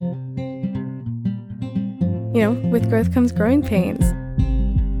with growth comes growing pains.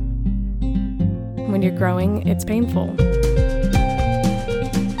 When you're growing, it's painful.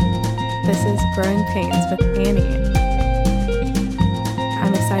 This is Growing Pains with Annie.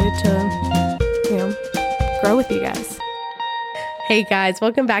 I'm excited to, grow with you guys. Hey guys,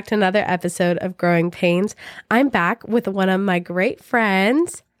 welcome back to another episode of Growing Pains. I'm back with one of my great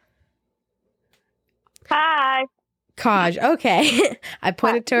friends. Hi. Kaj. Okay. I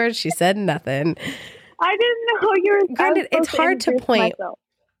pointed to her. She said nothing. I didn't know you were. Granted, it's hard to point.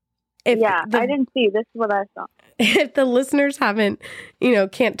 I didn't see. This is what I saw. If the listeners haven't,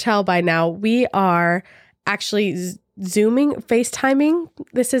 can't tell by now, we are actually Zooming, FaceTiming.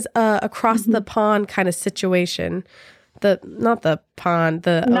 This is across the pond kind of situation. Not the pond,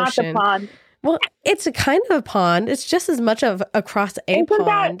 the ocean. Not the pond. Well, it's a kind of a pond. It's just as much of across a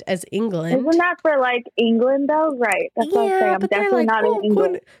pond as England. Isn't that for England though? Right. That's what I'm saying. I'm definitely not in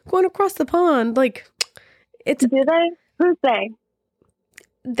England. Going across the pond, it's. Do they? Who's they?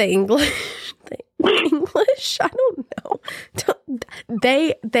 The English. The English. I don't know.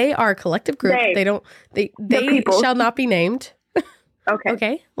 They are a collective group. They shall not be named. Okay.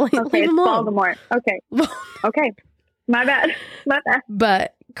 Okay. Leave them alone. Voldemort. Okay. Okay. My bad.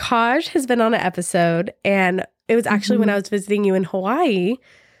 But Kaj has been on an episode, and it was actually when I was visiting you in Hawaii.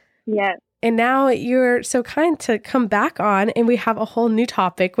 Yes. And now you're so kind to come back on, and we have a whole new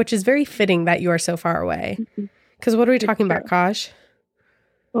topic, which is very fitting that you are so far away. Because what are we talking about, Kaj?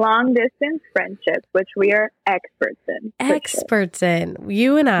 Long distance friendship, which we are experts in.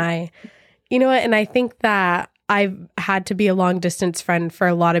 You and I. You know what? And I think that I've had to be a long distance friend for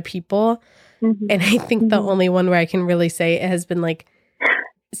a lot of people. And I think the only one where I can really say it has been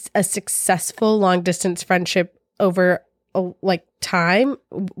a successful long distance friendship over time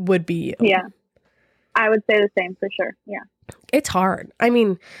would be you. Yeah. I would say the same for sure. Yeah. It's hard. I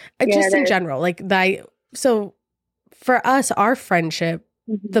mean, just in general, so for us, our friendship,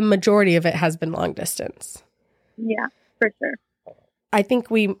 the majority of it has been long distance. Yeah, for sure. I think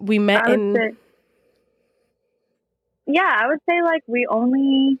we met I would say we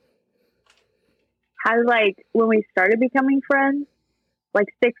only had when we started becoming friends, 6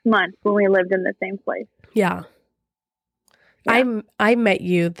 months when we lived in the same place. Yeah. I met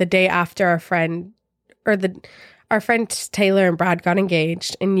you the day after our friends Taylor and Brad got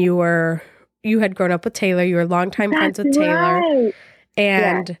engaged, and you had grown up with Taylor. You were longtime friends with Taylor. Right.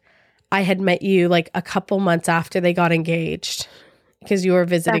 And I had met you a couple months after they got engaged because you were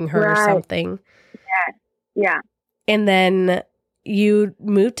visiting her or something. Yeah. And then you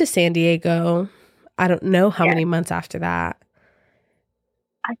moved to San Diego. I don't know how many months after that.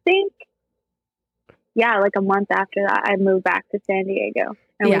 I think, a month after that, I moved back to San Diego.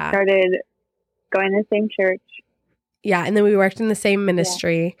 And we started going to the same church. Yeah, and then we worked in the same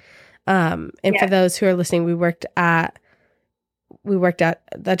ministry. For those who are listening, we worked at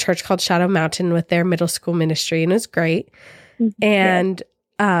the church called Shadow Mountain with their middle school ministry, and it was great. And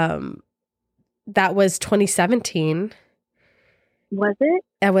that was 2017. Was it?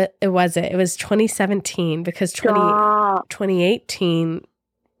 It was 2017 because 2018,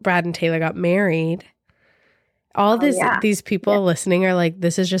 Brad and Taylor got married. These people listening are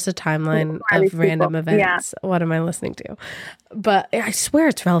this is just a timeline of random events. Yeah. What am I listening to? But I swear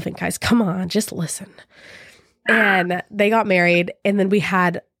it's relevant, guys. Come on, just listen. And they got married, and then we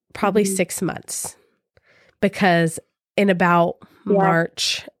had probably 6 months because in about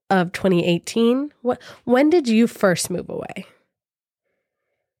March of 2018, when did you first move away?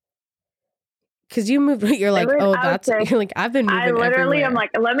 Because you moved, you're I've been moving everywhere. I'm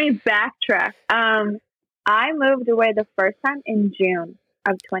let me backtrack. I moved away the first time in June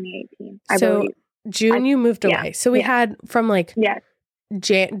of 2018, I believe. June you moved away. So we had from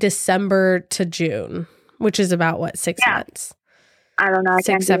December to June, which is about 6 months? I don't know.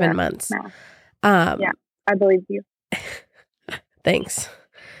 6-7 months. I believe you. Thanks.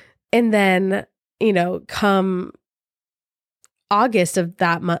 And then, come August of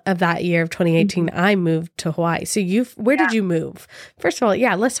that year of 2018, I moved to Hawaii. So where did you move? First of all,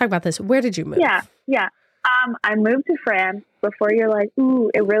 let's talk about this. Where did you move? Yeah. I moved to France before you're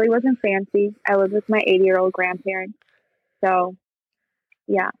ooh, it really wasn't fancy. I lived with my 80-year-old grandparents. So,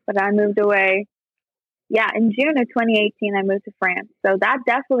 but I moved away. Yeah, in June of 2018, I moved to France. So that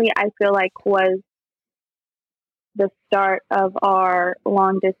definitely, I feel was the start of our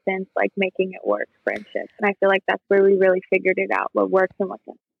long distance, making it work friendship. And I feel that's where we really figured it out, what works and what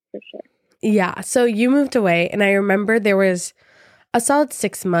doesn't, for sure. Yeah. So you moved away, and I remember there was a solid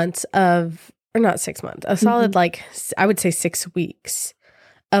 6 months not 6 months, a solid, I would say 6 weeks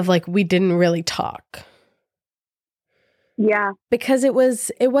of we didn't really talk. Yeah. Because it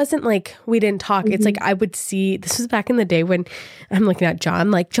wasn't like we didn't talk. It's like I would see, this was back in the day when I'm looking at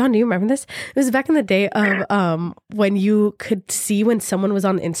John, like, John, do you remember this? It was back in the day of when you could see when someone was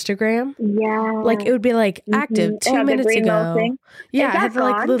on Instagram. Yeah. Like it would be like active 2 minutes ago. Yeah, I had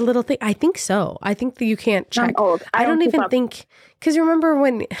like the little thing. I think so. I think that you can't check. I'm old. I don't even think, because remember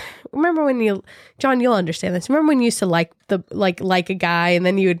when you, John, you'll understand this. Remember when you used to like a guy, and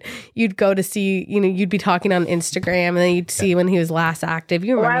then you'd go to see, you'd be talking on Instagram, and then you'd see when he was last active.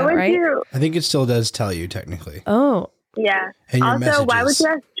 You remember that, right? I think it still does tell you technically. Oh. Yeah. And your also, why would messages. you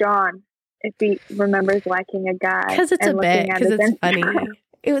ask John if he remembers liking a guy? Because it's a bit. Because it's funny.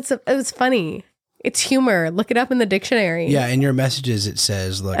 It was funny. It's humor. Look it up in the dictionary. Yeah, in your messages it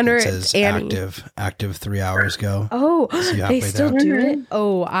says, look, Under it says active 3 hours ago. Oh, they still do it?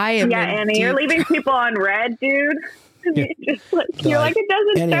 Oh, I am. Yeah, Annie, you're leaving people on red, dude. Yeah. You're like, it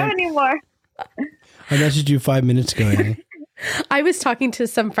doesn't Annie, show anymore. I messaged you 5 minutes ago, Annie. I was talking to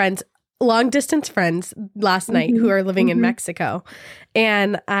some friends, long distance friends last night who are living in Mexico.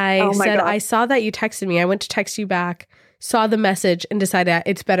 And I said, God. I saw that you texted me. I went to text you back, saw the message, and decided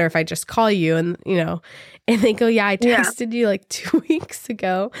it's better if I just call you. And, and they go, yeah, I texted you like 2 weeks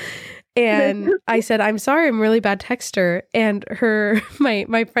ago. And I said, I'm sorry, I'm a really bad texter. And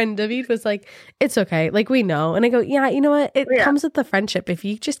my friend David was like, it's okay. Like, we know. And I go, yeah, you know what? It comes with the friendship. If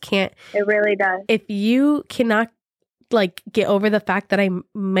you just can't. It really does. If you cannot like get over the fact that I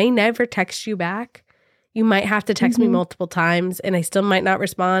may never text you back, you might have to text me multiple times and I still might not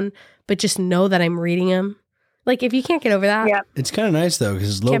respond, but just know that I'm reading them. Like, if you can't get over that. It's kind of nice though,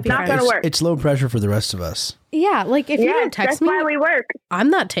 because it's low pressure for the rest of us. Yeah, like if you don't text me, that's why we work. I'm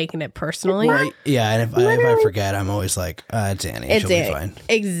not taking it personally. Well, yeah, and if I forget, I'm always like, it's Annie. She'll be fine.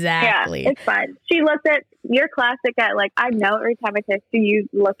 Exactly. Yeah, it's fine. She looks at your classic at like, I know every time I text you, you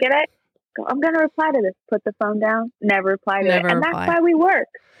look at it, go, I'm going to reply to this. Put the phone down. Never reply to it. And that's why we work.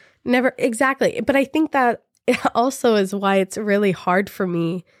 Never. Exactly. But I think that also is why it's really hard for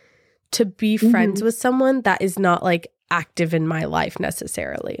me to be friends with someone that is not like active in my life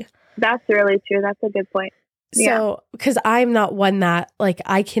necessarily. That's really true. That's a good point. So, because I'm not one that like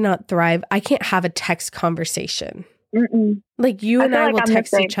I cannot thrive. I can't have a text conversation. Like you and I will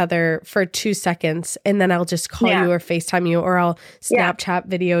text each other for 2 seconds and then I'll just call you or FaceTime you, or I'll Snapchat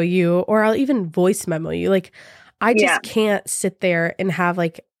video you, or I'll even voice memo you. Like I just can't sit there and have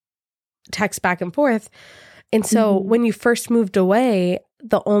like text back and forth. And so when you first moved away,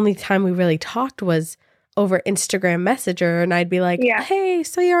 the only time we really talked was over Instagram Messenger, and I'd be like, hey,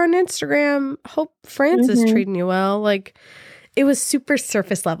 so you're on Instagram. Hope France is treating you well. Like it was super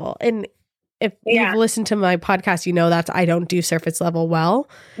surface level. And if you've listened to my podcast, you know that I don't do surface level well.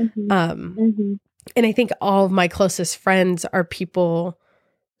 And I think all of my closest friends are people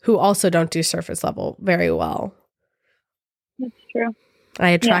who also don't do surface level very well. That's true. I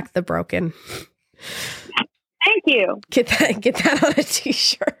attract the broken. Thank you. Get that on a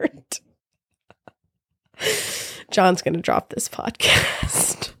t-shirt. John's going to drop this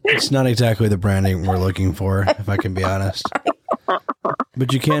podcast. It's not exactly the branding we're looking for, if I can be honest.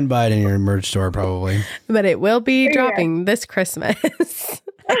 But you can buy it in your merch store, probably. But it will be dropping this Christmas.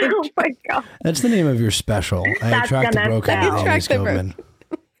 Oh my God. That's the name of your special. I attract the broken. I attract the broken.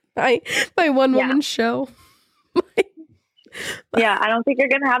 My one-woman show. Yeah, I don't think you're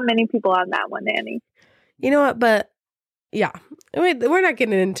going to have many people on that one, Annie. You know what? But yeah, we're not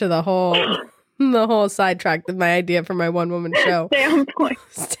getting into the whole sidetrack of my idea for my one-woman show. Stay on point.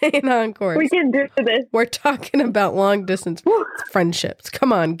 Staying on course. We can do this. We're talking about long-distance friendships.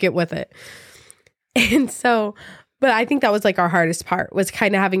 Come on, get with it. And so, but I think that was like our hardest part, was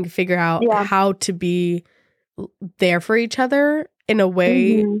kind of having to figure out how to be there for each other in a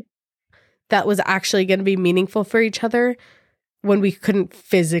way that was actually going to be meaningful for each other when we couldn't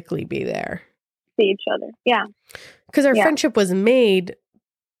physically be there. See each other. Yeah. Because our friendship was made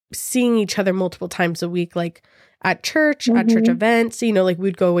seeing each other multiple times a week, like at church events, like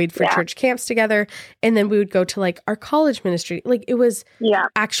we'd go away for church camps together. And then we would go to like our college ministry. Like it was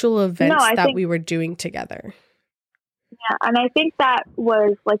actual events we were doing together. Yeah. And I think that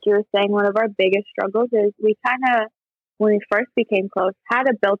was, like you were saying, one of our biggest struggles is we kind of, when we first became close, had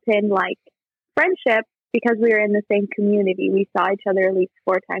a built-in like friendship because we were in the same community. We saw each other at least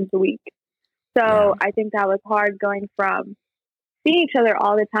 4 times a week. So I think that was hard, going from seeing each other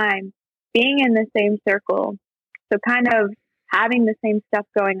all the time, being in the same circle, so kind of having the same stuff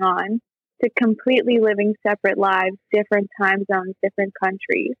going on, to completely living separate lives, different time zones, different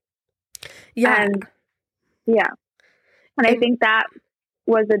countries. Yeah. And I think that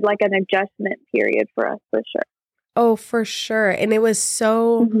was like an adjustment period for us, for sure. Oh, for sure. And it was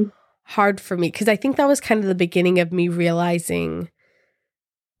so hard for me because I think that was kind of the beginning of me realizing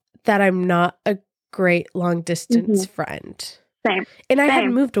that I'm not a great long distance friend. Same. And I had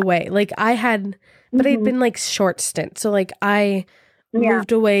moved away. Like I had, but it'd been like short stints. So like I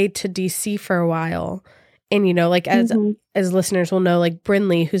moved away to DC for a while. And, you know, like as listeners will know, like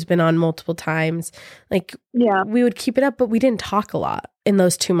Brinley, who's been on multiple times, like we would keep it up, but we didn't talk a lot in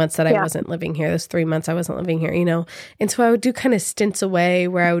those 2 months that I wasn't living here, those 3 months I wasn't living here, you know? And so I would do kind of stints away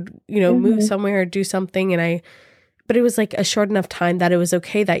where I would, you know, move somewhere or do something. But it was like a short enough time that it was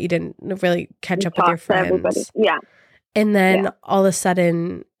okay that you didn't really catch up with your friends. Yeah. And then all of a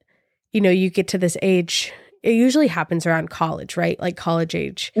sudden, you know, you get to this age, it usually happens around college, right? Like college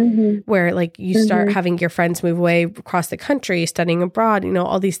age, where like you start having your friends move away across the country, studying abroad, you know,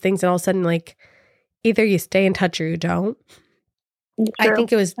 all these things. And all of a sudden, like either you stay in touch or you don't. True. I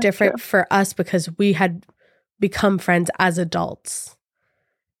think it was different for us because we had become friends as adults.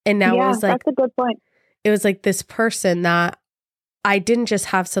 And now it was like, that's a good point. It was like this person that I didn't just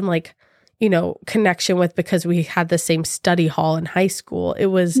have some like, you know, connection with because we had the same study hall in high school. It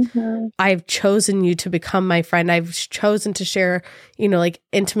was, I've chosen you to become my friend. I've chosen to share, you know, like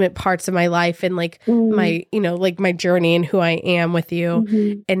intimate parts of my life and like my, you know, like my journey and who I am with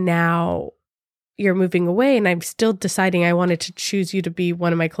you. And now you're moving away and I'm still deciding I wanted to choose you to be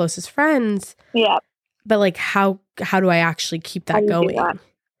one of my closest friends. Yeah. But like, how do I actually keep that going?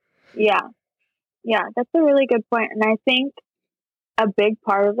 Yeah. Yeah. That's a really good point. And I think a big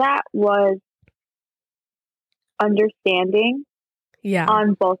part of that was understanding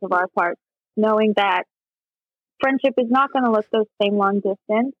on both of our parts, knowing that friendship is not going to look the same long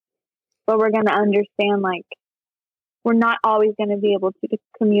distance, but we're going to understand like we're not always going to be able to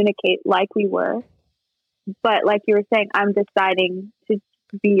communicate like we were. But like you were saying, I'm deciding to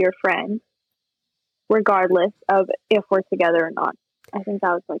be your friend regardless of if we're together or not. I think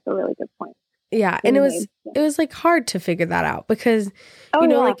that was like a really good point. Yeah. And it was like hard to figure that out because, you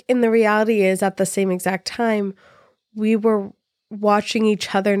know, like in the reality is at the same exact time, we were watching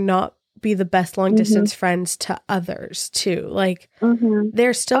each other not be the best long distance friends to others too. Like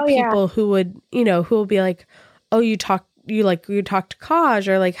there's still people who would, you know, who will be like, oh, you talk to Kaj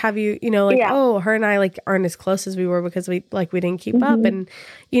or like, have you, you know, like, oh, her and I like aren't as close as we were because we didn't keep up. And,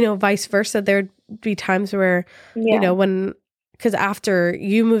 you know, vice versa. There'd be times where, you know, because after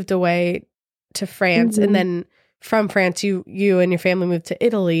you moved away to France and then from France you and your family moved to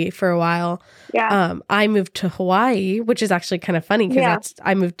Italy for a while. I moved to Hawaii, which is actually kind of funny because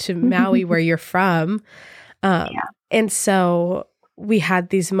I moved to Maui where you're from. And so we had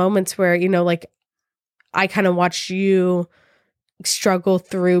these moments where, you know, like I kind of watched you struggle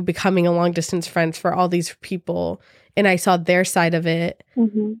through becoming a long distance friend for all these people and I saw their side of it.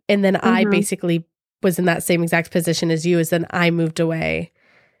 And then I basically was in that same exact position as you, as then I moved away.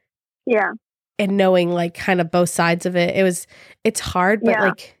 Yeah. And knowing like kind of both sides of it, it's hard, but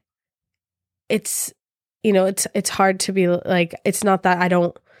like, it's, you know, it's hard to be like, it's not that I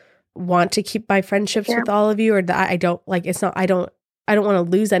don't want to keep my friendships with all of you or that I don't like, it's not, I don't want to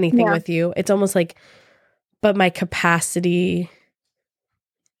lose anything with you. It's almost like, but my capacity.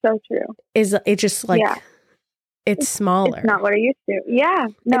 So true. It just like, it's smaller. It's not what it used to. Yeah.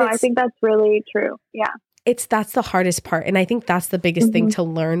 No, I think that's really true. Yeah. That's the hardest part. And I think that's the biggest thing to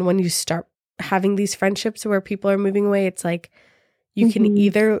learn when you start having these friendships where people are moving away. It's like you can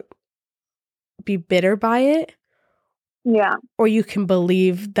either be bitter by it, or you can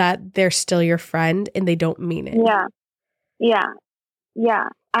believe that they're still your friend and they don't mean it. Yeah.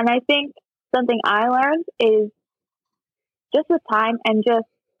 And I think something I learned is just with time and just,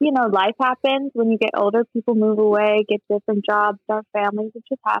 you know, life happens when you get older. People move away, get different jobs, start families. It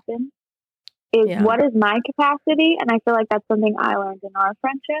just happens. What is my capacity? And I feel like that's something I learned in our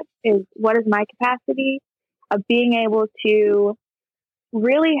friendship is what is my capacity of being able to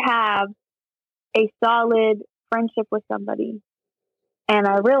really have a solid friendship with somebody. And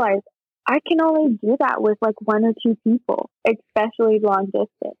I realized I can only do that with like one or two people, especially long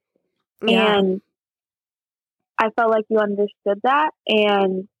distance. Yeah. And I felt like you understood that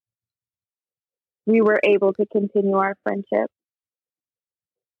and we were able to continue our friendship.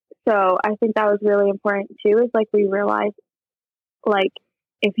 So I think that was really important too, is like we realized like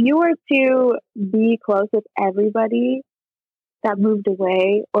if you were to be close with everybody that moved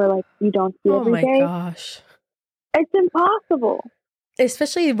away or like you don't see every day. Oh my gosh. It's impossible.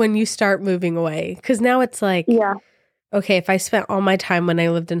 Especially when you start moving away. Because now it's like, okay, if I spent all my time when I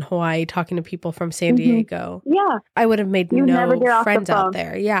lived in Hawaii talking to people from San Diego, I would have made no friends out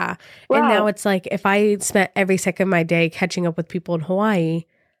there. Yeah. Right. And now it's like if I spent every second of my day catching up with people in Hawaii,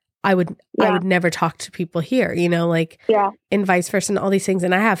 I would never talk to people here, you know, like, and vice versa and all these things.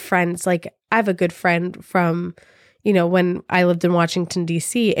 And I have friends, like I have a good friend from, you know, when I lived in Washington,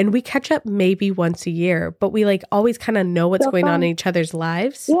 D.C., and we catch up maybe once a year, but we like always kind of know what's going on in each other's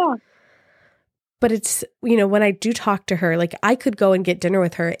lives. Yeah. But it's, you know, when I do talk to her, like I could go and get dinner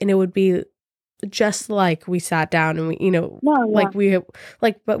with her and it would be just like we sat down and we, you know, but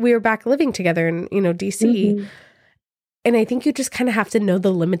we were back living together in, you know, D.C. Mm-hmm. And I think you just kind of have to know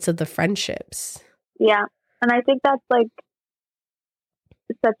the limits of the friendships. Yeah. And I think that's like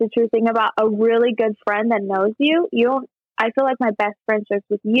such a true thing about a really good friend that knows you. I feel like my best friendships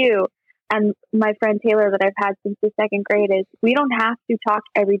with you and my friend Taylor that I've had since the second grade is we don't have to talk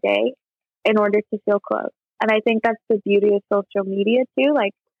every day in order to feel close. And I think that's the beauty of social media too.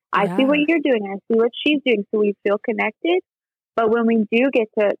 Like I see what you're doing. I see what she's doing. So we feel connected. But when we do get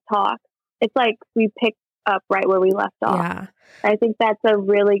to talk, it's like we pick up right where we left off. Yeah. I think that's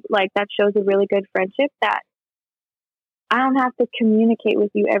that shows a really good friendship that I don't have to communicate with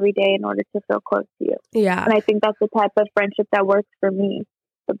you every day in order to feel close to you. Yeah. And I think that's the type of friendship that works for me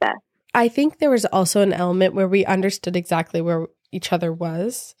the best. I think there was also an element where we understood exactly where each other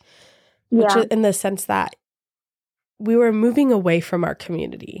was, which is in the sense that we were moving away from our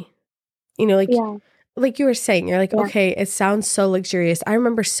community. You know, like you were saying, you're like, okay, it sounds so luxurious. I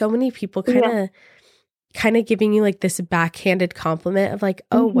remember so many people kind of giving you like this backhanded compliment of like,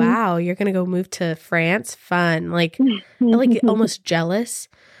 oh, wow, you're going to go move to France. Fun. Like, like almost jealous.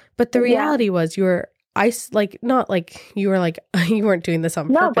 But the reality was you were not like you were like, you weren't doing this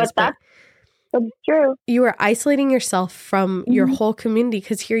on purpose, but that's true. You were isolating yourself from your whole community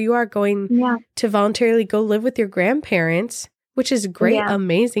because here you are going to voluntarily go live with your grandparents, which is great. Yeah.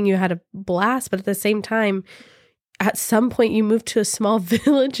 Amazing. You had a blast. But at the same time, at some point you moved to a small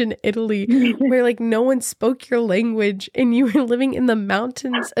village in Italy where like no one spoke your language and you were living in the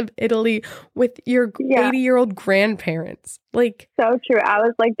mountains of Italy with your 80-year-old grandparents. Like so true. I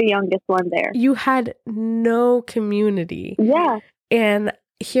was like the youngest one there. You had no community. Yeah. And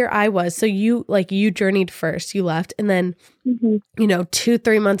here I was. So you journeyed first, you left. And then, you know,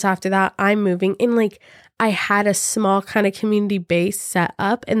 2-3 months after that, I'm moving in like I had a small kind of community base set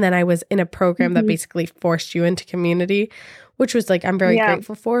up, and then I was in a program that basically forced you into community, which was like, I'm very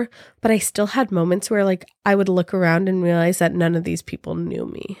grateful for. But I still had moments where like I would look around and realize that none of these people knew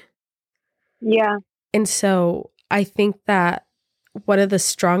me. Yeah. And so I think that one of the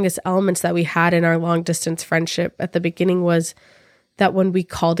strongest elements that we had in our long distance friendship at the beginning was that when we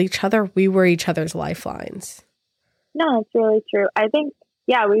called each other, we were each other's lifelines. No, it's really true. I think,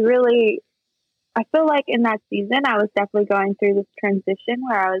 I feel like in that season, I was definitely going through this transition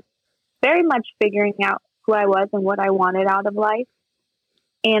where I was very much figuring out who I was and what I wanted out of life.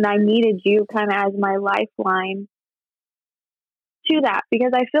 And I needed you kind of as my lifeline to that,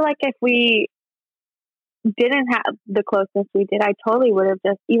 because I feel like if we didn't have the closeness we did, I totally would have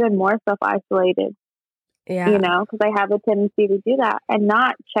just even more self-isolated. Yeah. You know, because I have a tendency to do that and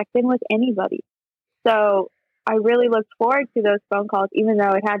not check in with anybody. So I really looked forward to those phone calls, even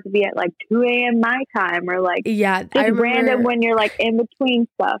though it had to be at like 2 a.m. my time or like just random when you're like in between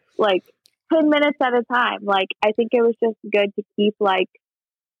stuff, like 10 minutes at a time. Like, I think it was just good to keep like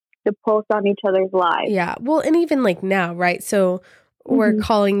the pulse on each other's lives. Yeah. Well, and even like now, right? So we're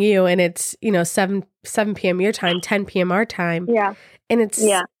calling you and it's, you know, 7 p.m. your time, 10 p.m. our time. Yeah. And it's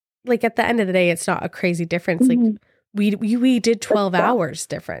like at the end of the day, it's not a crazy difference. Like we did 12 hours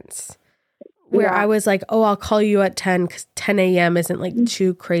difference. Where I was like, oh, I'll call you at 10 because 10 a.m. isn't like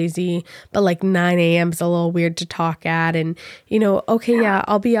too crazy, but like 9 a.m. is a little weird to talk at. And, you know, okay,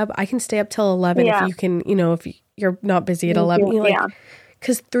 I'll be up. I can stay up till 11 if you can, you know, if you're not busy at 11. You're like,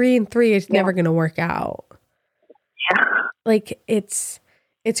 because 3 and 3 is never going to work out. Yeah. Like, it's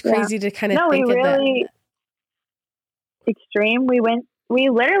crazy to kind of think of that. Extreme. We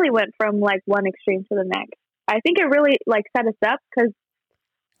literally went from like one extreme to the next. I think it really like set us up because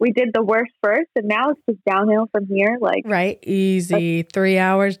we did the worst first, and now it's just downhill from here. Like easy 3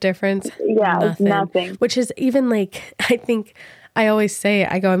 hours difference. Yeah, it's nothing. Which is even like, I think I always say,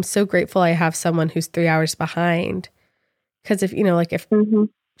 I go, I'm so grateful I have someone who's 3 hours behind. Because if, you know, like if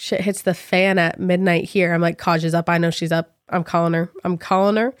shit hits the fan at midnight here, I'm like, Kaj is up. I know she's up. I'm calling her.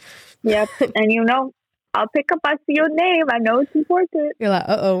 Yep. And you know, I'll pick up. I see your name. I know it's important. You're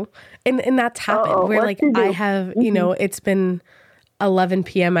like, and that's happened. Where like I have, you know, it's been 11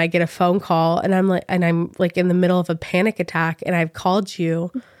 p.m. I get a phone call and I'm like in the middle of a panic attack and I've called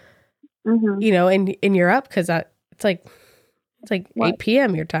you, you know, and you're up because it's like 8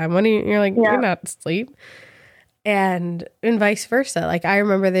 p.m. your time. When you're like, you're not asleep. And vice versa. Like I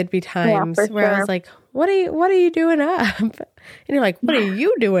remember there'd be times where I was like, what are you doing up? And you're like, what are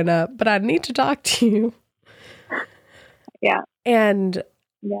you doing up? But I need to talk to you. Yeah. And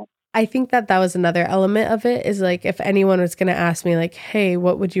I think that was another element of it, is like, if anyone was going to ask me like, hey,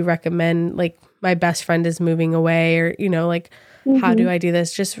 what would you recommend? Like my best friend is moving away, or, you know, like, how do I do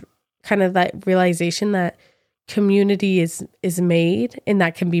this? Just kind of that realization that community is made, and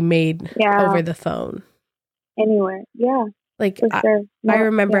that can be made over the phone. Anywhere. Yeah. Like sure. I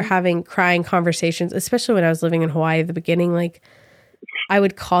remember having crying conversations, especially when I was living in Hawaii at the beginning. Like I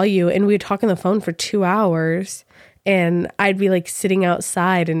would call you and we would talk on the phone for 2 hours, and I'd be like sitting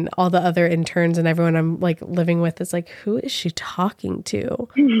outside, and all the other interns and everyone I'm like living with is like, who is she talking to?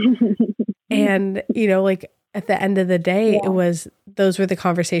 And, you know, like at the end of the day, those were the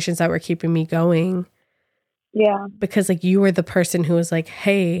conversations that were keeping me going. Yeah. Because like you were the person who was like,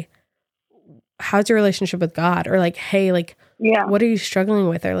 hey, how's your relationship with God? Or like, hey, like, what are you struggling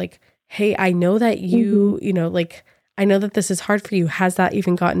with? Or like, hey, I know that you, you know, like, I know that this is hard for you. Has that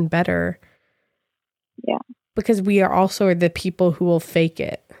even gotten better? Yeah. Because we are also the people who will fake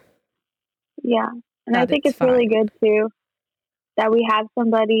it. Yeah. And I think it's really good too that we have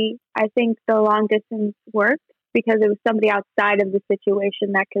somebody. I think the long distance worked because it was somebody outside of the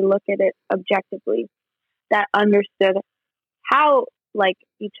situation that could look at it objectively, that understood how like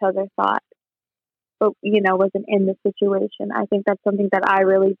each other thought, but, you know, wasn't in the situation. I think that's something that I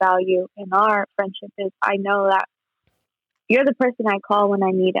really value in our friendship, is I know that you're the person I call when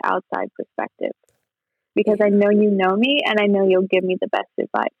I need an outside perspective, because I know you know me and I know you'll give me the best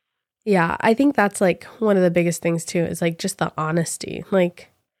advice. Yeah, I think that's like one of the biggest things too, is like just the honesty.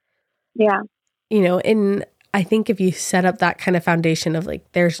 Like, yeah, you know, and I think if you set up that kind of foundation of like,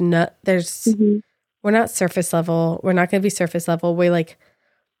 we're not surface level. We're not going to be surface level. We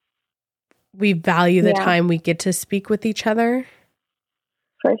value the time we get to speak with each other.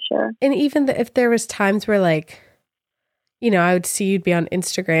 For sure. And even if there was times where like, you know, I would see you'd be on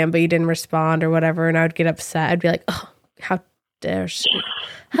Instagram, but you didn't respond or whatever, and I would get upset. I'd be like, oh, how dare she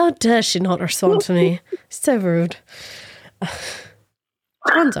not respond to me? So rude.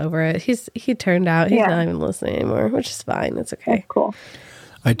 John's over it. He turned out. He's not even listening anymore, which is fine. It's okay. That's cool.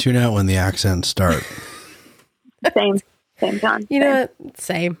 I tune out when the accents start. Same, John. You know what?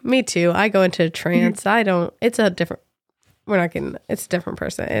 Same. Me too. I go into a trance. It's a different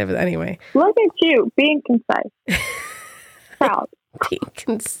person. Anyway. Look at you, being concise. Proud. Being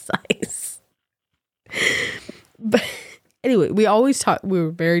concise. But anyway, we always talk. We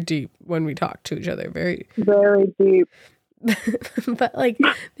were very deep when we talked to each other. Very, very deep. But like,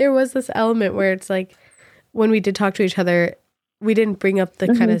 there was this element where it's like, when we did talk to each other, we didn't bring up the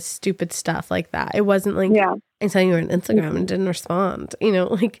kind of stupid stuff like that. It wasn't like, I saw you were on Instagram and didn't respond. You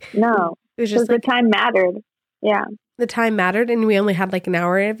know, like, no, it was just like, the time mattered. Yeah. The time mattered, and we only had like an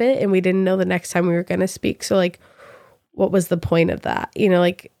hour of it, and we didn't know the next time we were going to speak. So like, what was the point of that? You know,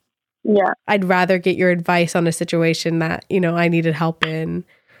 like, I'd rather get your advice on a situation that, you know, I needed help in.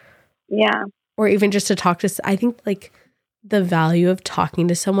 Yeah. Or even just to talk to, I think like the value of talking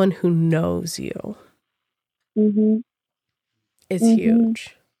to someone who knows you is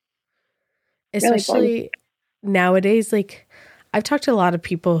huge. Especially nowadays, like I've talked to a lot of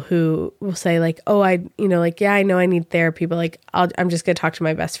people who will say like, oh, I know I need therapy, but like, I'm just going to talk to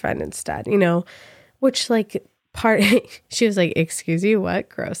my best friend instead, you know, which like she was like, excuse you, what?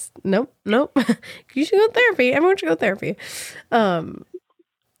 Gross. Nope. You should go to therapy. Everyone should go to therapy.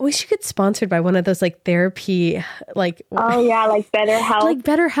 We should get sponsored by one of those like therapy, like, oh yeah, like BetterHelp. Like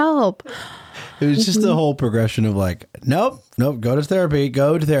BetterHelp. It was just the whole progression of like, nope, go to therapy.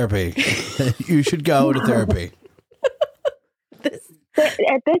 You should go to therapy.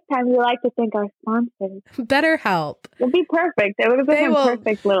 At this time, we like to thank our sponsors. BetterHelp. It'd be perfect. It would have been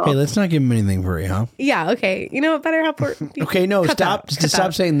perfect little. Hey, let's not give them anything free, huh? Yeah, okay. You know what, BetterHelp? Okay, no, stop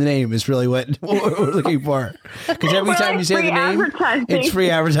saying the name is really what we're looking for. Because every time you say the name, it's free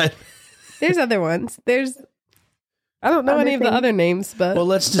advertising. There's other ones. I don't know any of the other names, but... Well,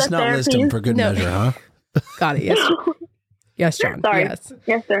 let's just not list them for good measure, huh? Got it, yes. Yes, John. Sorry. Yes.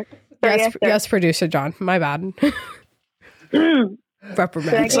 Yes, sir. Yes, producer John. My bad.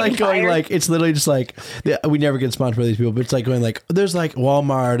 Reprimand. It's like going like, it's literally just like, we never get sponsored by these people, but it's like going like, there's like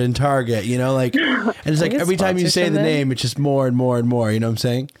Walmart and Target, you know, like, and it's like every time you say the name, it's just more and more and more, you know what I'm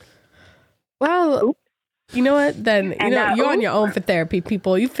saying? Well, you know what? Then, you're on your own for therapy,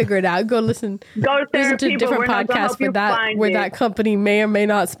 people. You figure it out. Go listen to different podcasts where that company may or may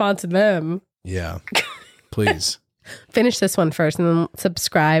not sponsor them. Yeah. Please. Finish this one first and then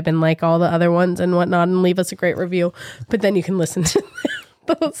subscribe and like all the other ones and whatnot and leave us a great review. But then you can listen to them.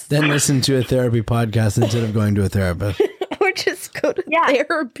 those. Then listen to a therapy podcast instead of going to a therapist. Or just go to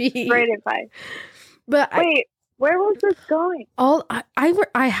therapy. Great advice. But wait, where was this going?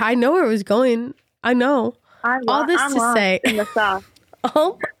 I know where it was going. I know. All this to say. In the sauce.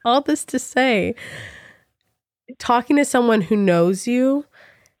 All this to say, talking to someone who knows you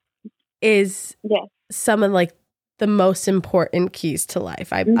is some of like the most important keys to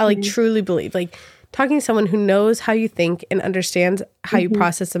life. I like truly believe, like, talking to someone who knows how you think and understands how you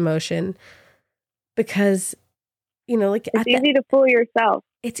process emotion, because, you know, like, it's easy to fool yourself.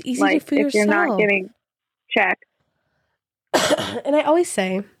 It's easy to fool yourself if you're not getting checked. And I always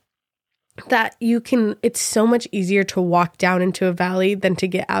say that it's so much easier to walk down into a valley than to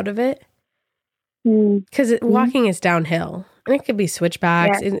get out of it, because walking is downhill. And it could be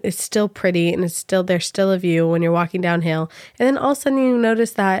switchbacks. And it's still pretty, and there's still a view when you're walking downhill. And then all of a sudden you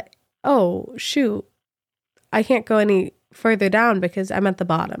notice that, oh, shoot, I can't go any further down because I'm at the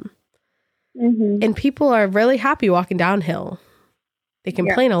bottom. And people are really happy walking downhill. They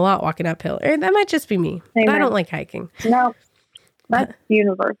complain a lot walking uphill. Or that might just be me. But I don't like hiking. No, that's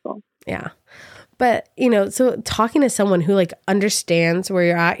universal. Yeah. But, you know, so talking to someone who like understands where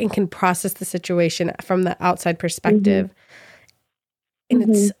you're at and can process the situation from the outside perspective.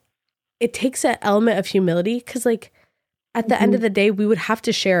 And it takes an element of humility, because like at the end of the day, we would have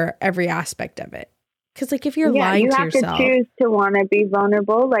to share every aspect of it. Because like if you're lying to yourself, you have to choose to want to be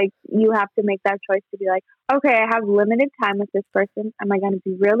vulnerable. Like you have to make that choice to be like, okay, I have limited time with this person. Am I going to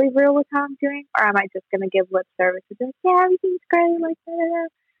be really real with how I'm doing, or am I just going to give lip service and be like, yeah, everything's great, like that,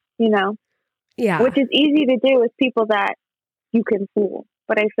 you know? Yeah, which is easy to do with people that you can fool.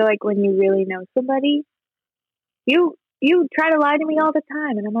 But I feel like when you really know somebody, you try to lie to me all the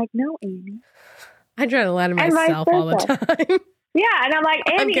time. And I'm like, no, Amy. I try to lie to myself all the time. Yeah. And I'm like,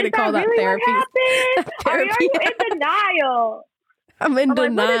 Amy, is that really therapy. What happened? Are you in denial? I'm in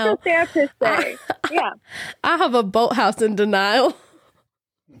denial. Like, what did the therapist say? Yeah. I have a boathouse in denial.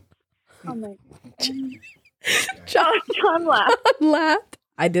 Oh my God. John laughed.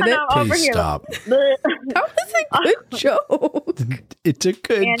 I did it. Please stop. That was a good joke. It's a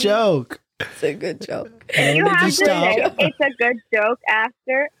good joke. It's a good joke. You have to say it's a good joke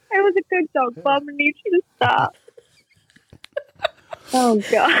after. It was a good joke, but I'm going to need you to stop. Oh,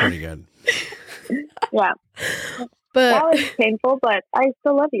 God. Pretty good. Yeah. But that was painful, but I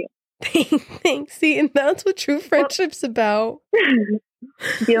still love you. Thanks. See, and that's what true friendship's about.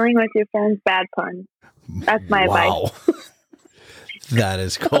 Dealing with your friends' bad puns. That's my advice. That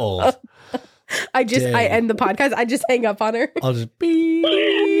is cold. I end the podcast. I just hang up on her. I'll just beep.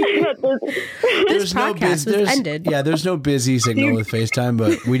 This podcast was ended. Yeah, there's no busy signal with FaceTime,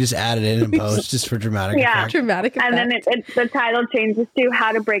 but we just added it in post just for dramatic effect. Dramatic effect. And then the title changes to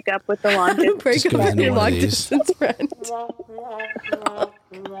How to Break Up with the Long Distance Break Up with Your Long Distance Friend.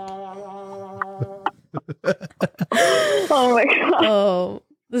 Oh my God. Oh.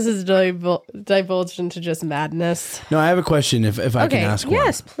 This is divulged into just madness. No, I have a question if I can ask one.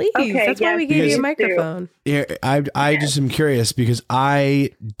 Yes, please. Okay, that's why we gave you a microphone. Here, I just am curious because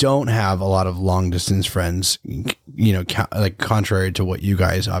I don't have a lot of long distance friends, you know, like contrary to what you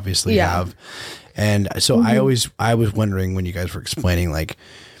guys obviously have. And so I was wondering when you guys were explaining, like,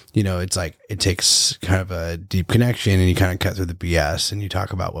 you know, it's like it takes kind of a deep connection and you kind of cut through the BS and you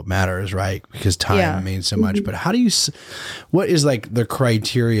talk about what matters, right? Because time means so much. But how do you, what is like the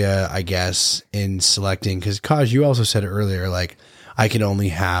criteria, I guess, in selecting? Because Kaj, you also said it earlier, like I can only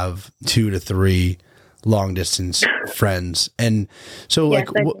have 2 to 3 long distance friends. And so like,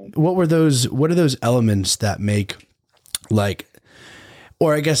 what are those elements that make like,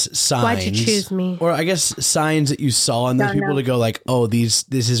 or I guess signs. Why'd you choose me? Or I guess signs that you saw in those people to go like, oh, this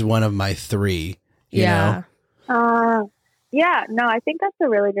is one of my 3. You know? Yeah. No, I think that's a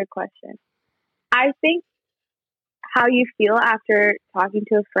really good question. I think how you feel after talking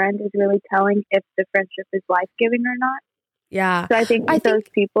to a friend is really telling if the friendship is life-giving or not. Yeah. So I think those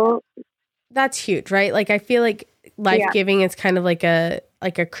people. That's huge, right? Like I feel like life-giving is kind of like a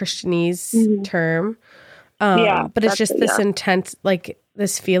Christianese term. But it's just this intense, like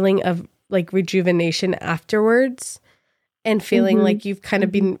this feeling of like rejuvenation afterwards and feeling like you've kind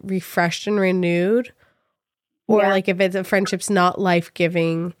of been refreshed and renewed. Or like if it's a friendship's not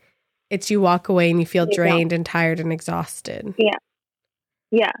life-giving, it's you walk away and you feel drained and tired and exhausted. Yeah.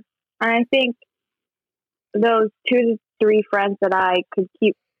 Yeah. And I think those 2 to 3 friends that I could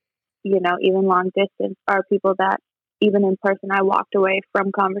keep, you know, even long distance are people that even in person, I walked away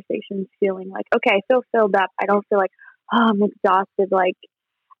from conversations feeling like, okay, I feel filled up. I don't feel like, oh, I'm exhausted, like,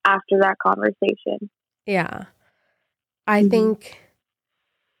 after that conversation. Yeah. I think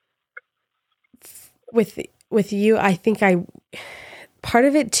with you, I think part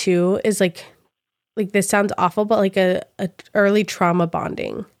of it too is like this sounds awful, but like a early trauma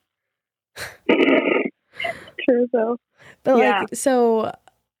bonding. True though. But like, so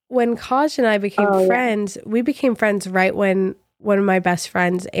when Kaj and I became friends, we became friends right when one of my best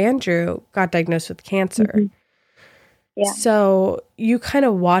friends, Andrew, got diagnosed with cancer. Mm-hmm. Yeah. So you kind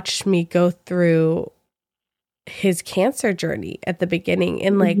of watched me go through his cancer journey at the beginning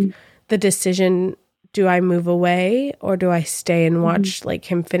and like the decision, do I move away or do I stay and watch like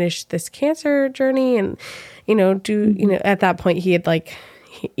him finish this cancer journey? And, you know, at that point he had like,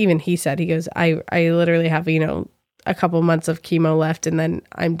 even he said, he goes, I literally have, you know, a couple months of chemo left and then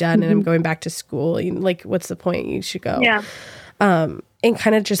I'm done and I'm going back to school. Like, what's the point? You should go. Yeah. And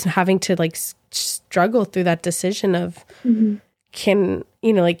kind of just having to like struggle through that decision of can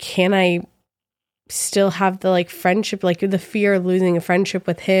I still have the like friendship, like the fear of losing a friendship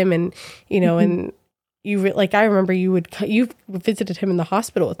with him. And, you know, and I remember you visited him in the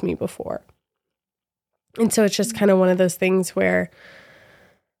hospital with me before. And so it's just kind of one of those things where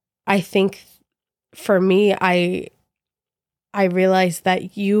I think for me, I realized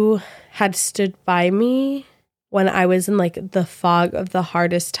that you had stood by me when I was in like the fog of the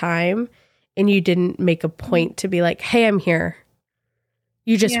hardest time and you didn't make a point to be like, hey, I'm here.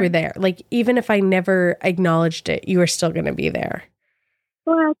 You just were there. Like, even if I never acknowledged it, you were still going to be there.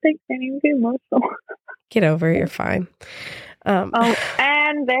 Well, thanks. I need to get emotional. Get over it. You're fine.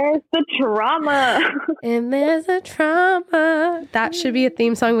 And there's the trauma. And there's a trauma. That should be a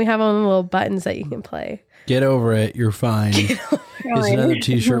theme song we have on the little buttons that you can play. Get over it. You're fine. There's another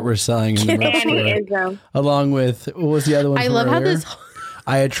t-shirt we're selling in the merch store. Along with, what was the other one? I love earlier? How this...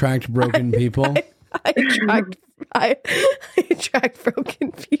 I attract broken people. I attract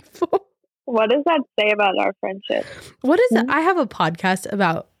broken people. What does that say about our friendship? What is it? I have a podcast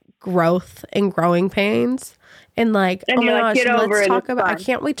about growth and growing pains. And like, and oh my gosh, let's talk about, I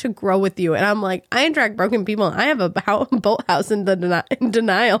can't wait to grow with you. And I'm like, I attract broken people. I have a boat house in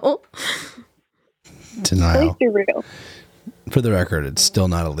denial. Denial. Please be real. For the record, it's still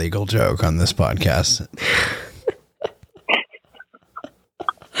not a legal joke on this podcast.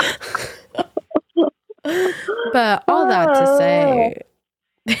 But all that to say,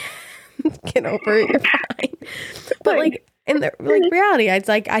 get over it, you're fine. But like in the reality, it's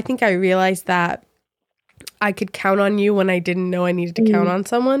like I think I realized that I could count on you when I didn't know I needed to count on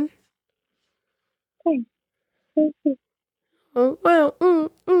someone. Thank you. Oh, well,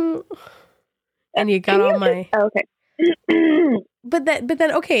 and you got all my okay. But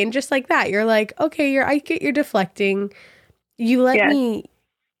then okay, and just like that, you're like, okay, I get you're deflecting. You let me.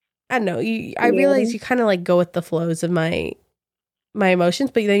 I don't know. I realize you kind of like go with the flows of my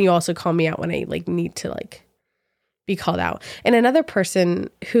emotions, but then you also call me out when I like need to like be called out. And another person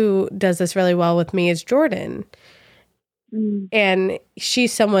who does this really well with me is Jordan. And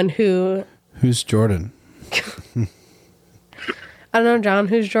she's someone Who's Jordan? I don't know, John.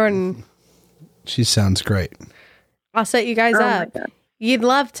 Who's Jordan? She sounds great. I'll set you guys up. You'd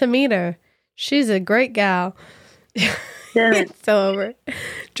love to meet her. She's a great gal. It's so over.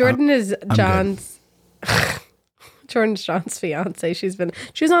 Jordan is John's Jordan's John's fiance. She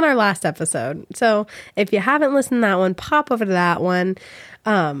was on our last episode. So if you haven't listened to that one, pop over to that one.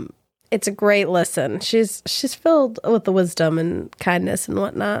 It's a great listen. She's filled with the wisdom and kindness and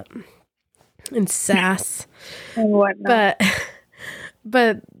whatnot. And sass. And whatnot.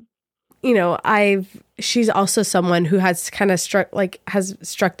 But you know, she's also someone who has kind of struck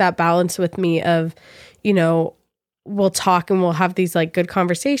that balance with me of, you know, we'll talk and we'll have these like good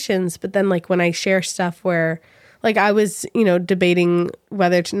conversations. But then like when I share stuff where like I was, you know, debating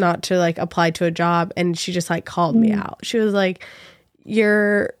whether to not to like apply to a job and she just like called me out. She was like,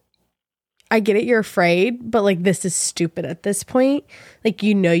 I get it. You're afraid, but like, this is stupid at this point. Like,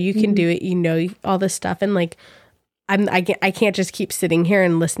 you know, you can do it. You know, all this stuff. And like, I can't just keep sitting here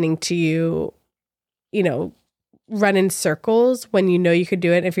and listening to you, you know, run in circles when you know you could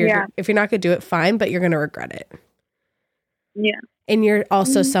do it. If you're not going to do it, fine, but you're going to regret it. Yeah. And you're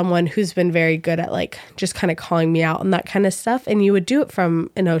also someone who's been very good at like just kind of calling me out on that kind of stuff. And you would do it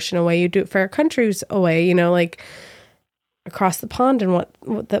from an ocean away. You do it for countries away, you know, like across the pond and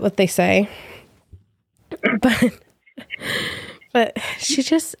what they say. But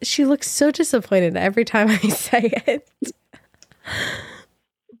she looks so disappointed every time I say it.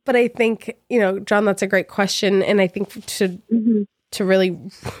 But I think, you know, John, that's a great question. And I think to really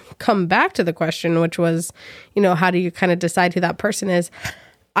come back to the question, which was, you know, how do you kind of decide who that person is?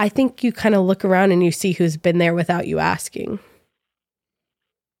 I think you kind of look around and you see who's been there without you asking.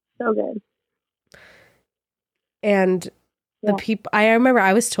 So good. And the people, I remember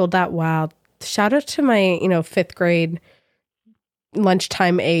I was told that, wow, shout out to my, you know, 5th grade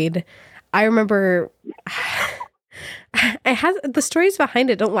lunchtime aide. I remember I had the stories behind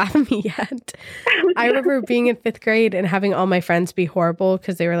it. Don't laugh at me yet. I remember being in 5th grade and having all my friends be horrible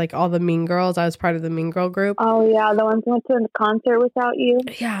because they were like all the mean girls. I was part of the mean girl group. Oh yeah, the ones who went to the concert without you.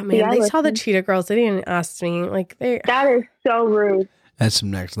 Yeah, man. They saw the Cheetah Girls. They didn't ask me. Like that is so rude. That's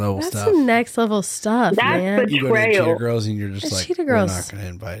some next level stuff. That's some next level stuff, man. You go to the Cheetah Girls and you're just like, Cheetah we're Girls. not going to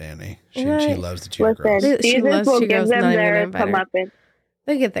invite Annie. She loves the Cheetah Girls. She loves will Cheetah give Girls. them Not their even invite her. comeuppance.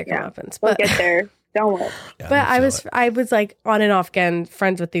 They get their comeuppance. We'll But get there. Don't worry. Yeah, but I was like on and off again,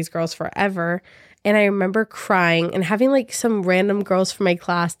 friends with these girls forever. And I remember crying and having like some random girls from my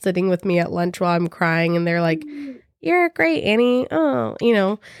class sitting with me at lunch while I'm crying. And they're like, "You're great, Annie." Oh, you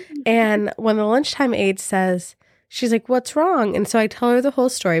know. And when the lunchtime aide says, she's like, "What's wrong?" And so I tell her the whole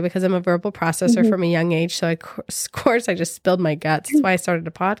story because I'm a verbal processor from a young age. So of course I just spilled my guts. That's why I started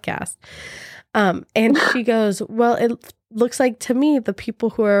a podcast. And she goes, "Well, it looks like to me, the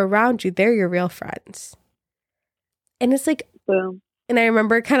people who are around you, they're your real friends." And it's like, boom. And I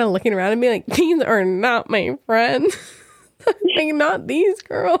remember kind of looking around and being like, "These are not my friends." Like, not these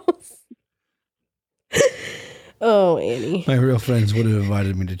girls. Oh, Annie. My real friends would have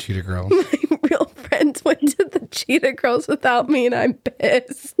invited me to Cheetah Girls. My real friends went to the Cheetah Girls without me, and I'm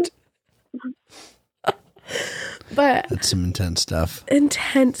pissed. But that's some intense stuff.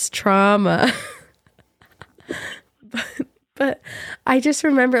 Intense trauma. But I just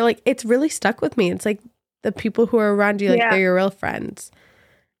remember, like, it's really stuck with me. It's like the people who are around you, like, they're your real friends.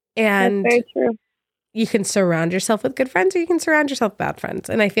 And that's very true. You can surround yourself with good friends, or you can surround yourself with bad friends.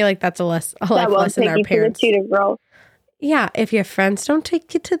 And I feel like that's a life lesson our parents. To the Cheetah Girls. Yeah, if your friends don't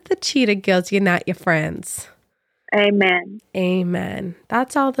take you to the Cheetah Girls, you're not your friends. Amen. Amen.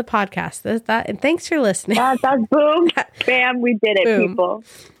 That's all the podcast. And thanks for listening. That's boom. Bam, we did it, boom. People.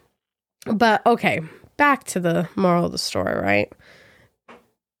 But okay, back to the moral of the story, right?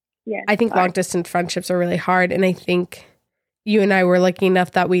 Yeah. I think long distance friendships are really hard, and I think you and I were lucky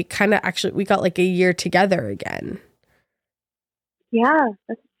enough that we we got like a year together again. Yeah,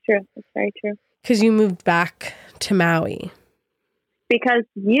 that's true. That's very true. Because you moved back to Maui. Because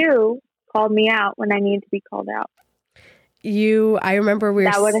you called me out when I needed to be called out. I remember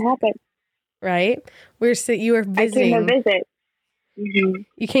that would have happened. Right? You were visiting. I came to visit. Mm-hmm.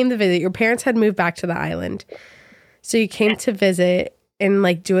 You came to visit. Your parents had moved back to the island. So you came to visit and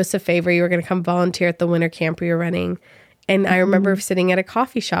like do us a favor. You were going to come volunteer at the winter camp we were running. And I remember sitting at a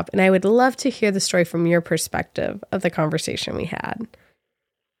coffee shop, and I would love to hear the story from your perspective of the conversation we had.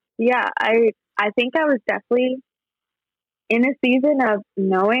 Yeah, I think I was definitely in a season of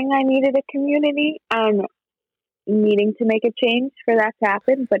knowing I needed a community and needing to make a change for that to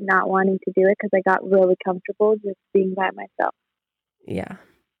happen, but not wanting to do it because I got really comfortable just being by myself. Yeah.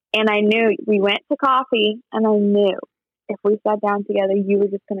 And I knew we went to coffee, and I knew if we sat down together, you were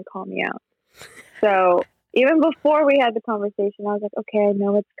just going to call me out. So even before we had the conversation, I was like, okay, I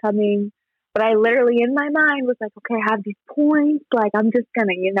know it's coming. But I literally, in my mind, was like, okay, I have these points. Like, I'm just going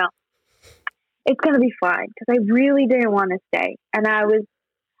to, it's going to be fine. Because I really didn't want to stay. And I was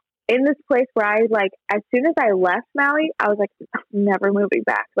in this place where I, like, as soon as I left Maui, I was like, I'm never moving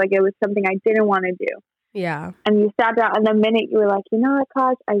back. Like, it was something I didn't want to do. Yeah. And you sat down, and the minute you were like, you know what,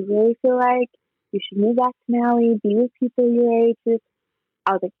 Kosh, I really feel like you should move back to Maui, be with people your age.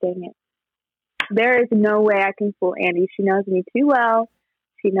 I was like, dang it. There is no way I can fool Andy. She knows me too well.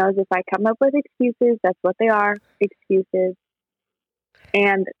 She knows if I come up with excuses, that's what they are, excuses.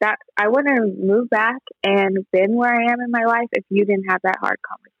 And that I wouldn't have moved back and been where I am in my life if you didn't have that hard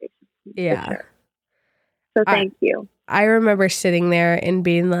conversation. Yeah. Sure. So thank you. I remember sitting there and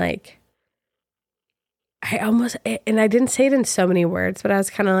being like, and I didn't say it in so many words, but I was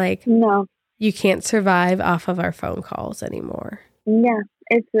kind of like, no, you can't survive off of our phone calls anymore. Yeah,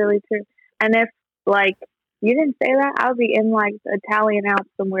 it's really true. And if, like, you didn't say that, I would be in, like, the Italian Alps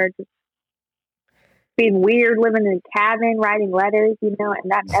somewhere just being weird, living in a cabin, writing letters, and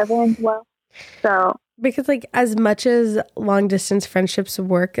that never ends well. So. Because, like, as much as long-distance friendships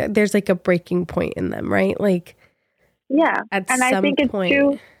work, there's, like, a breaking point in them, right? Like, yeah. And I think it's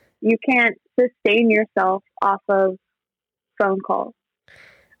true. You can't sustain yourself off of phone calls.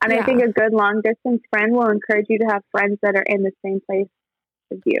 And I think a good long-distance friend will encourage you to have friends that are in the same place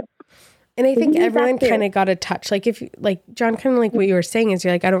as you. And I think everyone kind of got a touch. Like, if, like, John, kind of like what you were saying is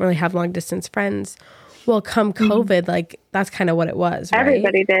you're like, I don't really have long distance friends. Well, come COVID, like, that's kind of what it was, right?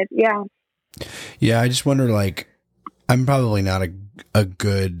 Everybody did, yeah. Yeah, I just wonder, like, I'm probably not a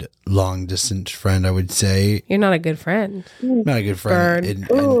good long distance friend, I would say. You're not a good friend. Not a good friend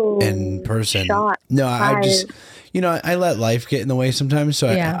in person. No, I just, I let life get in the way sometimes. So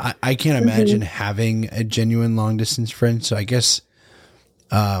I can't imagine having a genuine long distance friend. So I guess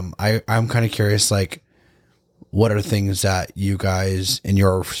I'm kind of curious, like, what are things that you guys in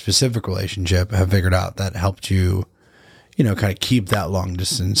your specific relationship have figured out that helped you, you know, kind of keep that long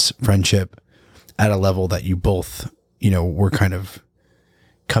distance friendship at a level that you both, you know, were kind of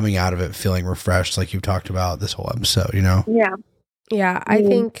coming out of it feeling refreshed, like you've talked about this whole episode, you know? Yeah. Yeah. I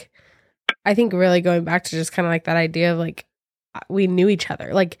think really going back to just kind of like that idea of like, we knew each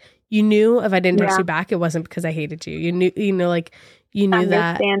other. Like, you knew if I didn't text you back, it wasn't because I hated you. You knew, you know, like, you knew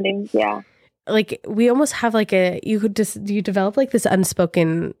that. Understanding, yeah. Like, we almost have like you develop like this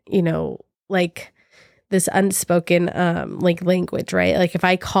unspoken, you know, like this unspoken, like language, right? Like, if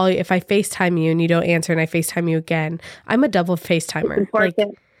I call you, if I FaceTime you and you don't answer and I FaceTime you again, I'm a double FaceTimer. Like,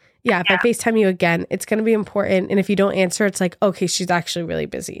 yeah, if I FaceTime you again, it's going to be important. And if you don't answer, it's like, okay, she's actually really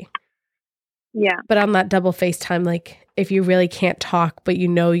busy. Yeah. But on that double FaceTime, like, if you really can't talk, but you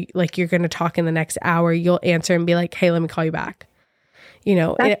know, like, you're going to talk in the next hour, you'll answer and be like, hey, let me call you back. You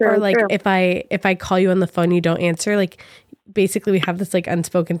know, or like true. if I call you on the phone, you don't answer, like, basically we have this like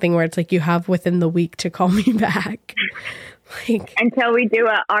unspoken thing where it's like, you have within the week to call me back. Like, until we do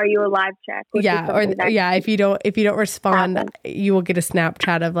are you alive check. Yeah. Or if you don't respond, you will get a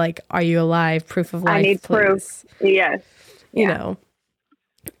Snapchat of like, are you alive? Proof of life. I need please. Proof. Yes. You know.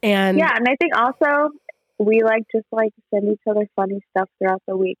 And yeah, and I think also we like just like send each other funny stuff throughout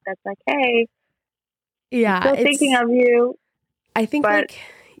the week. That's like, hey, still thinking of you. I think, but like,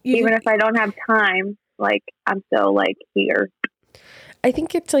 even if I don't have time, like, I'm still like here. I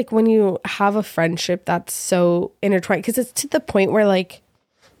think it's like when you have a friendship that's so intertwined, because it's to the point where like,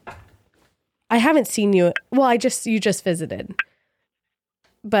 I haven't seen you. Well, you just visited.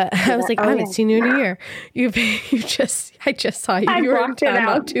 But I was like, I haven't seen you in a year. I just saw you. You were in town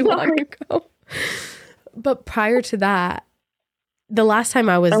not too long ago. But prior to that, the last time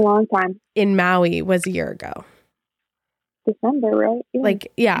I was a long time in Maui was a year ago. December, right? Yeah.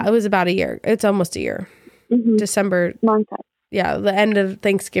 Like, yeah, it was about a year. It's almost a year. Mm-hmm. December. Long time. Yeah, the end of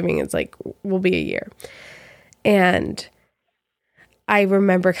Thanksgiving is like, will be a year. And I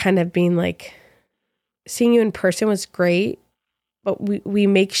remember kind of being like, seeing you in person was great. But we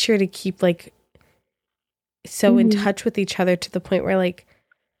make sure to keep like so in touch with each other to the point where like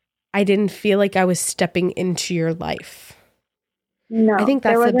I didn't feel like I was stepping into your life. No, I think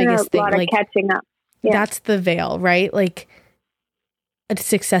that's the biggest thing. Like catching up. Yeah. That's the veil, right? Like, a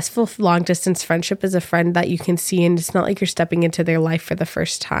successful long distance friendship is a friend that you can see, and it's not like you're stepping into their life for the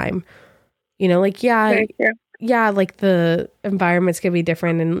first time. You know, like, like the environment's gonna be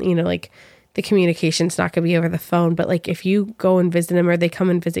different, and you know, like, the communication's not going to be over the phone, but like if you go and visit them or they come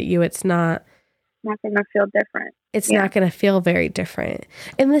and visit you, it's not going to feel different. It's not going to feel very different.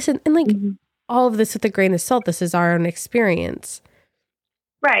 And listen, and like all of this with a grain of salt, this is our own experience.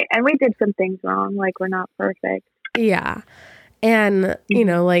 Right. And we did some things wrong. Like, we're not perfect. Yeah. And, you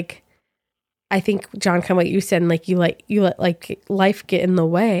know, like, I think, John, kind of what you said, and like you let like life get in the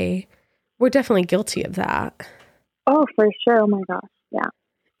way. We're definitely guilty of that. Oh, for sure. Oh my gosh. Yeah.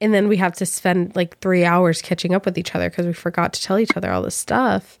 And then we have to spend like 3 hours catching up with each other because we forgot to tell each other all this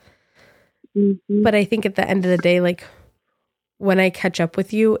stuff. Mm-hmm. But I think at the end of the day, like, when I catch up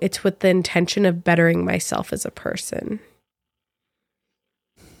with you, it's with the intention of bettering myself as a person.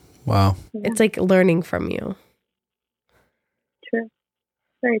 Wow. Yeah. It's like learning from you. True.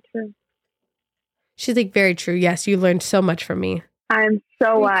 Very true. She's like, very true. Yes, you learned so much from me. I'm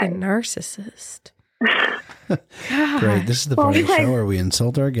so wise. Narcissist. Great. This is the part of the show where we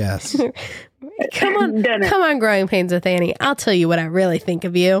insult our guests. Come on, Growing Pains with Annie. I'll tell you what I really think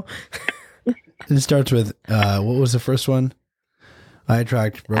of you. It starts with, what was the first one? I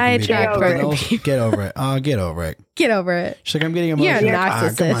attract broken people. Get over it. Get over it. Get over it. She's like, I'm getting emotional. You're a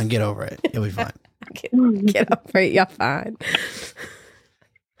narcissist. Come on, get over it. You'll be fine. Get over it. You're fine.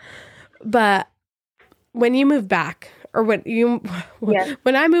 But when you move back, or when we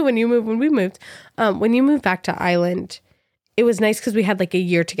moved, when you moved back to Island, it was nice because we had like a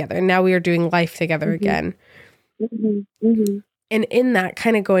year together, and now we are doing life together again. Mm-hmm. Mm-hmm. And in that,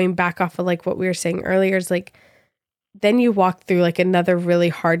 kind of going back off of like what we were saying earlier, is like, then you walk through like another really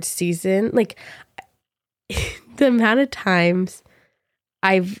hard season. Like, the amount of times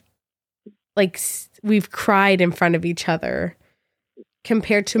we've cried in front of each other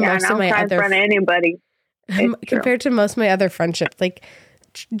compared to most of my other, in front of anybody. Compared to most of my other friendships, like,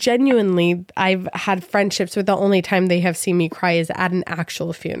 genuinely, I've had friendships where the only time they have seen me cry is at an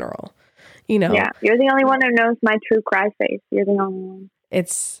actual funeral. You know? Yeah, you're the only one who knows my true cry face. You're the only one.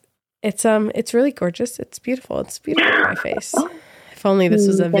 It's really gorgeous. It's beautiful. It's a beautiful cry face. If only this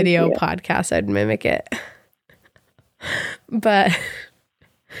was a video podcast, I'd mimic it. But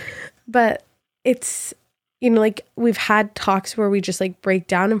it's you know, like we've had talks where we just like break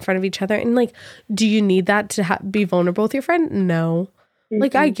down in front of each other. And like, do you need that to be vulnerable with your friend? No. Mm-hmm.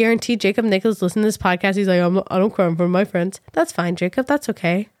 Like I guarantee Jacob Nichols listen to this podcast. He's like, I don't cry in front of my friends. That's fine, Jacob. That's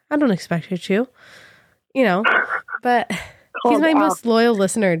okay. I don't expect you to, you know, but he's my most loyal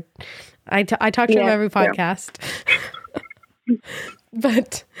listener. I talk to him every podcast.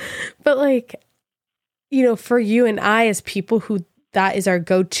 But like, you know, for you and I as people who that is our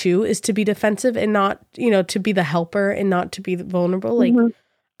go-to is to be defensive and not, you know, to be the helper and not to be vulnerable. Like,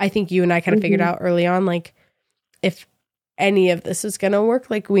 I think you and I kind of figured out early on, like, if any of this is going to work,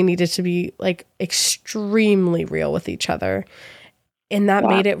 like, we needed to be, like, extremely real with each other. And that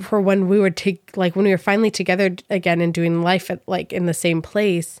made it for when we were when we were finally together again and doing life at, like, in the same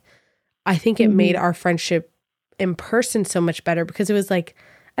place, I think it made our friendship in person so much better because it was like,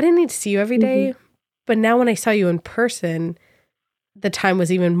 I didn't need to see you every day. But now when I saw you in person, the time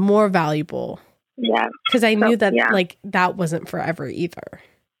was even more valuable. Yeah. Because I knew that like that wasn't forever either.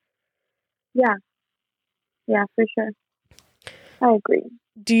 Yeah. Yeah, for sure. I agree.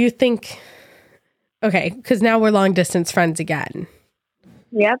 Do you think, okay, because now we're long distance friends again.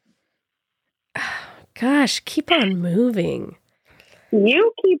 Yep. Gosh, keep on moving.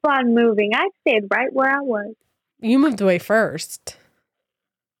 You keep on moving. I stayed right where I was. You moved away first.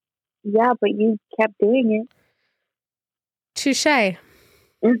 Yeah, but you kept doing it. Touche.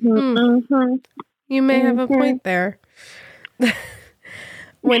 You may have a point there.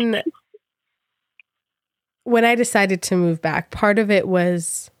 When I decided to move back, part of it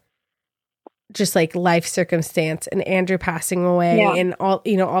was just like life circumstance and Andrew passing away and all,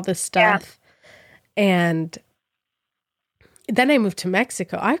 you know, all this stuff. Yeah. And then I moved to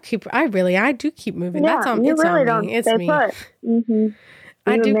Mexico. I do keep moving. Yeah, That's on, you it's really on don't me. It's me.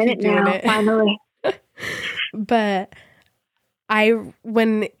 I do keep doing it. Finally. But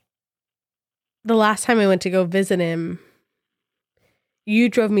when the last time I went to go visit him, you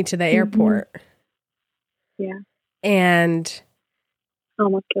drove me to the airport. Yeah. And I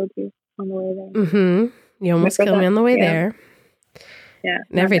almost killed you on the way there. You almost killed me on the way there. Yeah.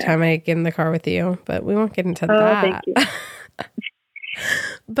 And every time I get in the car with you, but we won't get into that. Thank you.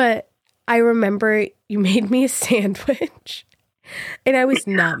 But I remember you made me a sandwich. And I was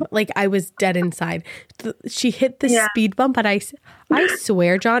numb. Like, I was dead inside. She hit the speed bump, but I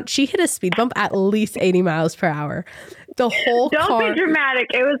swear, John, she hit a speed bump at least 80 miles per hour. The whole car. Don't be dramatic.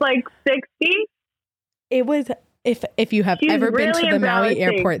 It was like 60. It was, if you have ever been to the Maui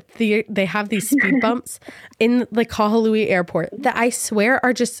airport, they have these speed bumps in the Kahului airport that I swear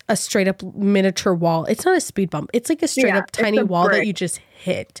are just a straight up miniature wall. It's not a speed bump. It's like a straight up tiny wall that you just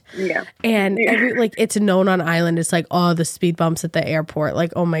hit. Yeah. And like it's known on island. It's like, oh, the speed bumps at the airport.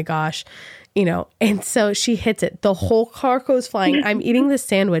 Like, oh my gosh, you know. And so she hits it. The whole car goes flying. I'm eating the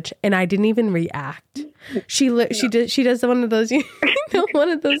sandwich and I didn't even react. She does one of those, you know, one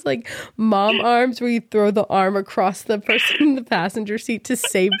of those like mom arms where you throw the arm across the person in the passenger seat to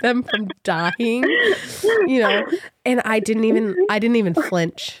save them from dying, you know. And I didn't even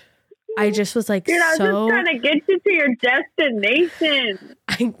flinch. I just was like, dude, I was just trying to get you to your destination.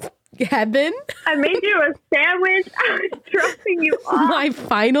 Heaven? I made you a sandwich. I was dropping you off. My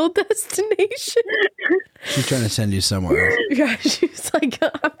final destination. She's trying to send you somewhere. Yeah, she's like,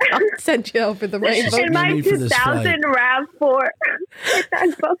 I'll send you over the rainbow. In my 2000 RAV4.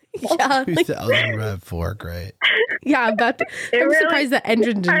 Yeah, 2000 RAV4, great. Yeah, I'm surprised the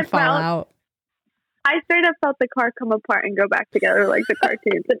engine didn't fall out. I straight up felt the car come apart and go back together like the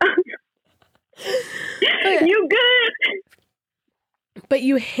cartoons. You good? But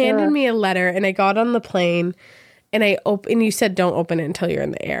you handed me a letter and I got on the plane and you said don't open it until you're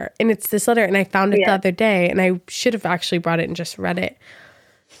in the air. And it's this letter and I found it the other day and I should have actually brought it and just read it.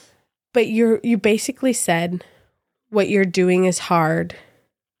 But you basically said what you're doing is hard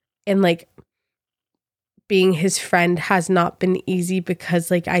and like being his friend has not been easy because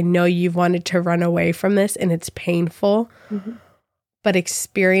like I know you've wanted to run away from this and it's painful. But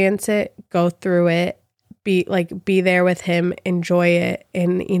experience it, go through it. Be there with him, enjoy it,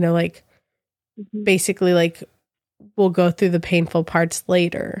 and you know, like basically like we'll go through the painful parts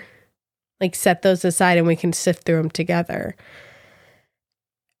later. Like set those aside and we can sift through them together.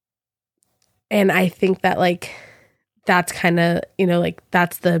 And I think that like that's kind of, you know, like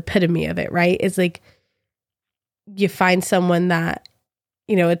that's the epitome of it, right? It's like you find someone that,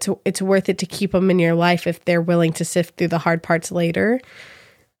 you know, it's worth it to keep them in your life if they're willing to sift through the hard parts later.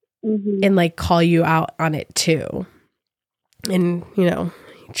 And like call you out on it too. And, you know,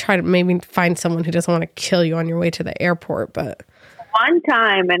 try to maybe find someone who doesn't want to kill you on your way to the airport, but one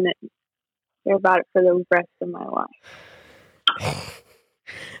time and they're about it for the rest of my life.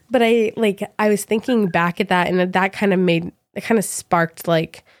 But I was thinking back at that, and that kind of sparked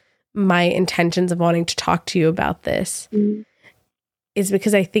like my intentions of wanting to talk to you about this. Mm-hmm. Is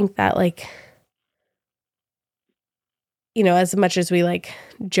because I think that like, you know, as much as we like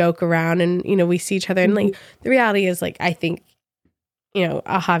joke around and, you know, we see each other and like the reality is like, I think, you know,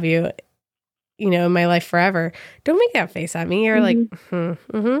 I'll have you, you know, in my life forever. Don't make that face at me. You're like, I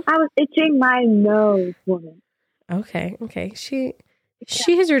was itching my nose, woman. Okay. She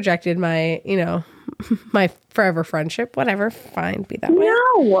has rejected my, you know, my forever friendship. Whatever. Fine. Be that way.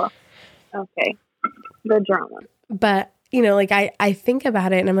 No. Okay. The drama. But, you know, like I think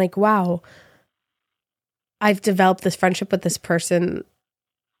about it and I'm like, wow, I've developed this friendship with this person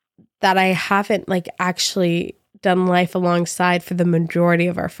that I haven't like actually done life alongside for the majority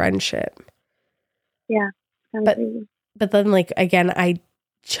of our friendship. Yeah. But then like, again, I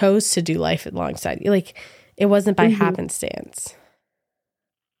chose to do life alongside you. Like it wasn't by happenstance.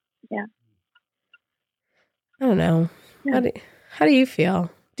 Yeah. I don't know. Yeah. How do you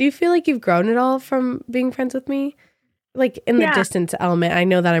feel? Do you feel like you've grown at all from being friends with me? Like in the distance element, I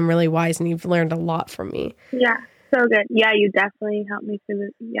know that I'm really wise and you've learned a lot from me. Yeah, so good. Yeah, you definitely helped me through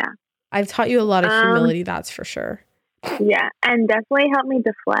it. Yeah. I've taught you a lot of humility, that's for sure. Yeah, and definitely helped me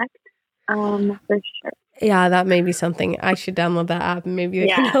deflect, for sure. Yeah, that may be something. I should download that app and maybe they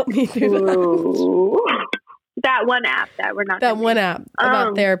can help me through that. That one app that we're not That one app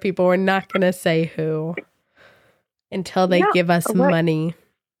about therapy, but we're not going to say who until they give us money.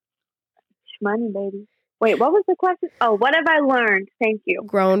 Money, baby. Wait, what was the question? Oh, what have I learned? Thank you.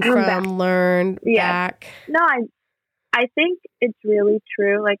 Grown from, learned, back. No, I think it's really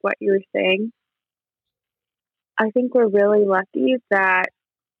true, like what you were saying. I think we're really lucky that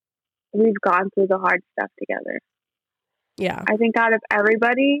we've gone through the hard stuff together. Yeah. I think out of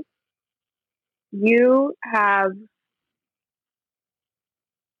everybody, you have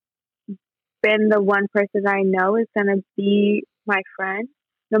been the one person I know is going to be my friend,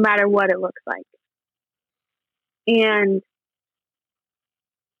 no matter what it looks like. And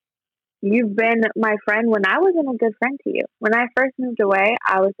you've been my friend when I wasn't a good friend to you. When I first moved away,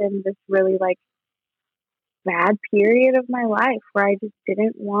 I was in this really like bad period of my life where I just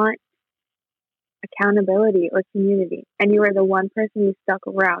didn't want accountability or community. And you were the one person who stuck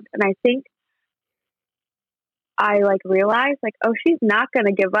around. And I think I like realized like, oh, she's not going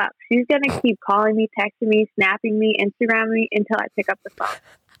to give up. She's going to keep calling me, texting me, snapping me, Instagramming me until I pick up the phone.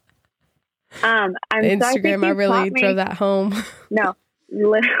 Instagram, I really drove that home. No,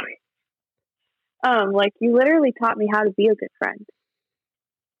 literally. Like you literally taught me how to be a good friend.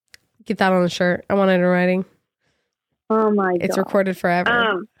 Get that on a shirt. I want it in writing. Oh my god. It's recorded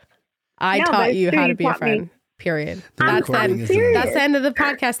forever. I taught you how to be a friend. Period. That's the end of the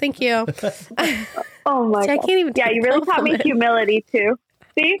podcast. Thank you. Oh my god. I can't even you really taught me humility too.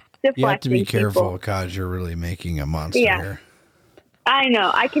 See? You have to be careful because you're really making a monster here. I know.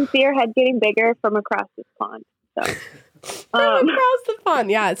 I can see her head getting bigger from across this pond. So, across the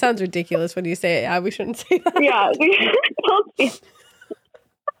pond. Yeah, it sounds ridiculous when you say it. Yeah, we shouldn't say that. Yeah.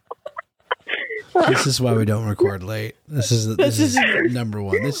 This is why we don't record late. This is number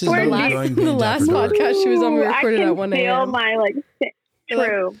one. This is the last podcast she was on. We recorded at 1 a.m. My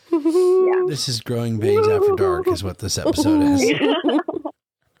true. Yeah. This is Growing Babes After Dark is what this episode is.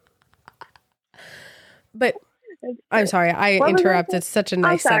 But I'm sorry, I interrupted. It's such a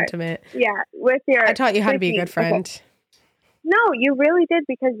nice sentiment. Yeah, I taught you how to be a good friend. Okay. No, you really did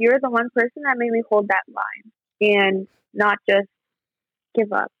because you're the one person that made me hold that line and not just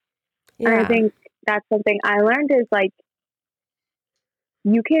give up. Yeah. And I think that's something I learned is like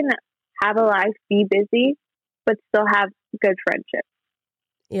you can have a life, be busy, but still have good friendship.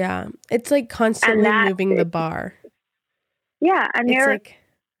 Yeah, it's like constantly moving the bar. Yeah, and it's like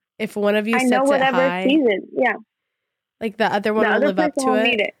if one of you sets it high, season, like the other one will live up to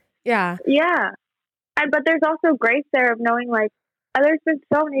it. Yeah. But there's also grace there of knowing like there's been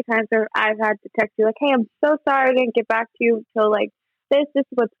so many times where I've had to text you like, hey, I'm so sorry I didn't get back to you until like this is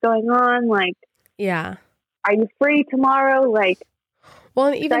what's going on. Like, yeah, are you free tomorrow? Like, well,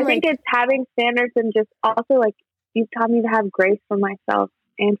 and even so I think it's having standards and just also like you've taught me to have grace for myself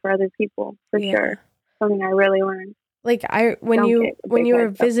and for other people for sure. Something I really learned. Like when you were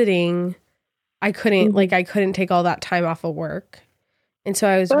visiting, I couldn't take all that time off of work. And so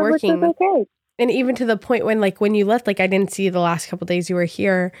I was working. Okay. And even to the point when you left, like I didn't see you the last couple of days you were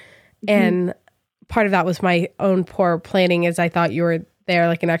here. And part of that was my own poor planning as I thought you were there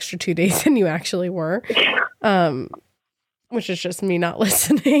like an extra 2 days than you actually were. Which is just me not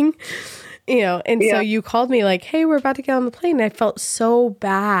listening. And so you called me like, hey, we're about to get on the plane. And I felt so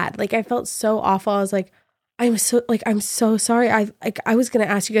bad. Like I felt so awful. I was like, I'm so sorry. I was going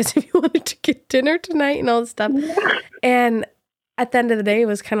to ask you guys if you wanted to get dinner tonight and all this stuff. And at the end of the day, it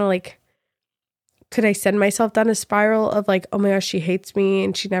was kind of like, could I send myself down a spiral of like, oh my gosh, she hates me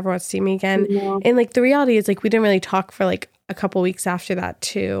and she never wants to see me again. Yeah. And like the reality is like, we didn't really talk for like a couple weeks after that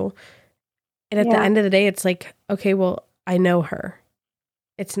too. And at the end of the day, it's like, okay, well, I know her.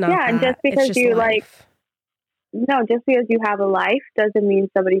 It's not. Yeah. And just because you life. Just because you have a life doesn't mean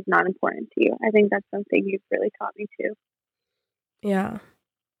somebody's not important to you. I think that's something you've really taught me too. Yeah.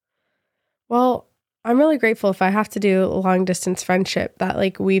 Well, I'm really grateful if I have to do a long distance friendship that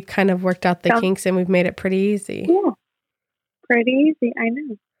like we've kind of worked out the kinks and we've made it pretty easy. Yeah. Pretty easy. I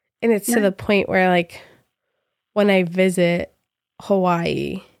know. And it's to the point where like when I visit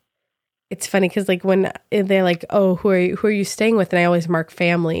Hawaii, it's funny because like when they're like, oh, who are you staying with? And I always mark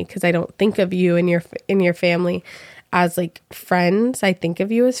family because I don't think of you and your family as like friends. I think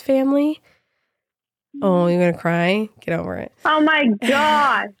of you as family. Oh, you're going to cry? Get over it. Oh my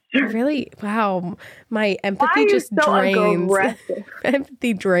gosh. Really? Wow. My empathy just drains.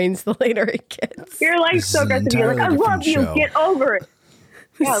 Empathy drains the later it gets. You're like so aggressive. You're like, I love you. Get over it.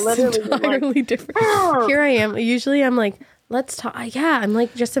 Yeah, literally. Entirely different. Oh. Here I am. Usually I'm like, let's talk. Yeah, I'm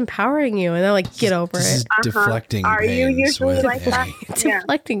like just empowering you. And they're like, get over it. Deflecting pains. Are you usually like that?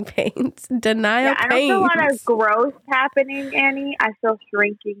 Deflecting pains. Denial pains. I don't feel a lot of growth happening, Annie. I feel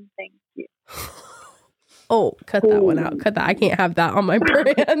shrinking. Thank you. Oh, cut that one out. Cut that. I can't have that on my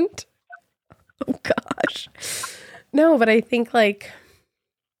brand. Oh, gosh. No, but I think like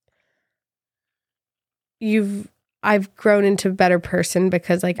I've grown into a better person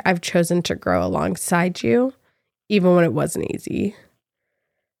because like I've chosen to grow alongside you, even when it wasn't easy.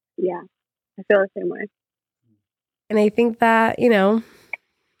 Yeah, I feel the same way. And I think that, you know,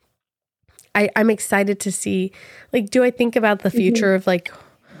 I'm excited to see, like, do I think about the future of like,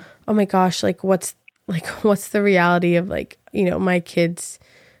 oh my gosh, what's the reality of like, you know, my kids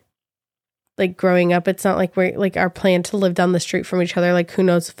like growing up? It's not like we're like our plan to live down the street from each other. Like, who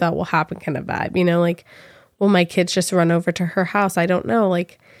knows if that will happen kind of vibe, you know, like, will my kids just run over to her house? I don't know.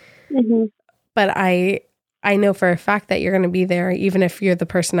 Like, but I know for a fact that you're going to be there, even if you're the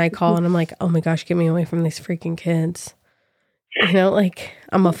person I call and I'm like, oh my gosh, get me away from these freaking kids. You know, like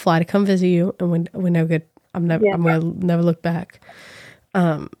I'm a fly to come visit you and when no good, I'm going to never look back.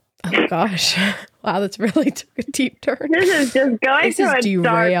 Oh gosh. Wow, that's really took a deep turn. This is just going to a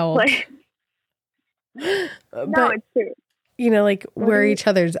dark place. No, it's true. You know, like we're each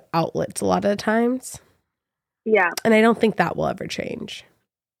other's outlets a lot of the times. Yeah. And I don't think that will ever change.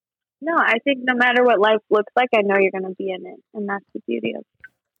 No, I think no matter what life looks like, I know you're going to be in it. And that's the beauty of it.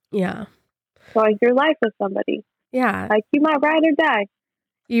 Yeah. So like your life with somebody. Yeah. Like you might ride or die.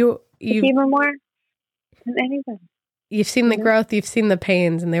 You even more than anybody. You've seen the growth, you've seen the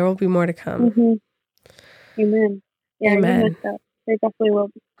pains, and there will be more to come. Amen. Yeah, Amen. There definitely will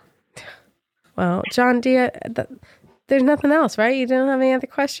be. Well, John, there's nothing else, right? You don't have any other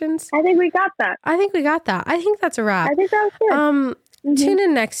questions? I think we got that. I think that's a wrap. I think that was good. Tune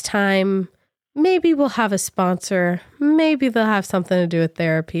in next time. Maybe we'll have a sponsor. Maybe they'll have something to do with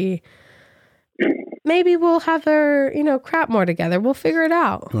therapy. Maybe we'll have our, crap more together. We'll figure it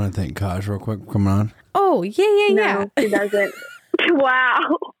out. You want to thank Kaj real quick? Come on. Oh, yeah. No, she doesn't.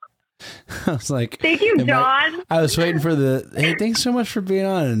 Wow. I was like, thank you, John. I was waiting for hey, thanks so much for being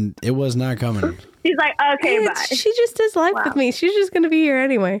on, and it was not coming. She's like, okay, bye. She just does life with me. She's just going to be here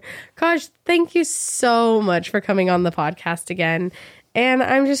anyway. Kaj, thank you so much for coming on the podcast again. And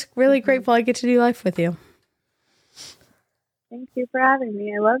I'm just really grateful I get to do life with you. Thank you for having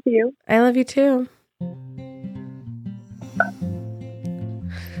me. I love you. I love you too.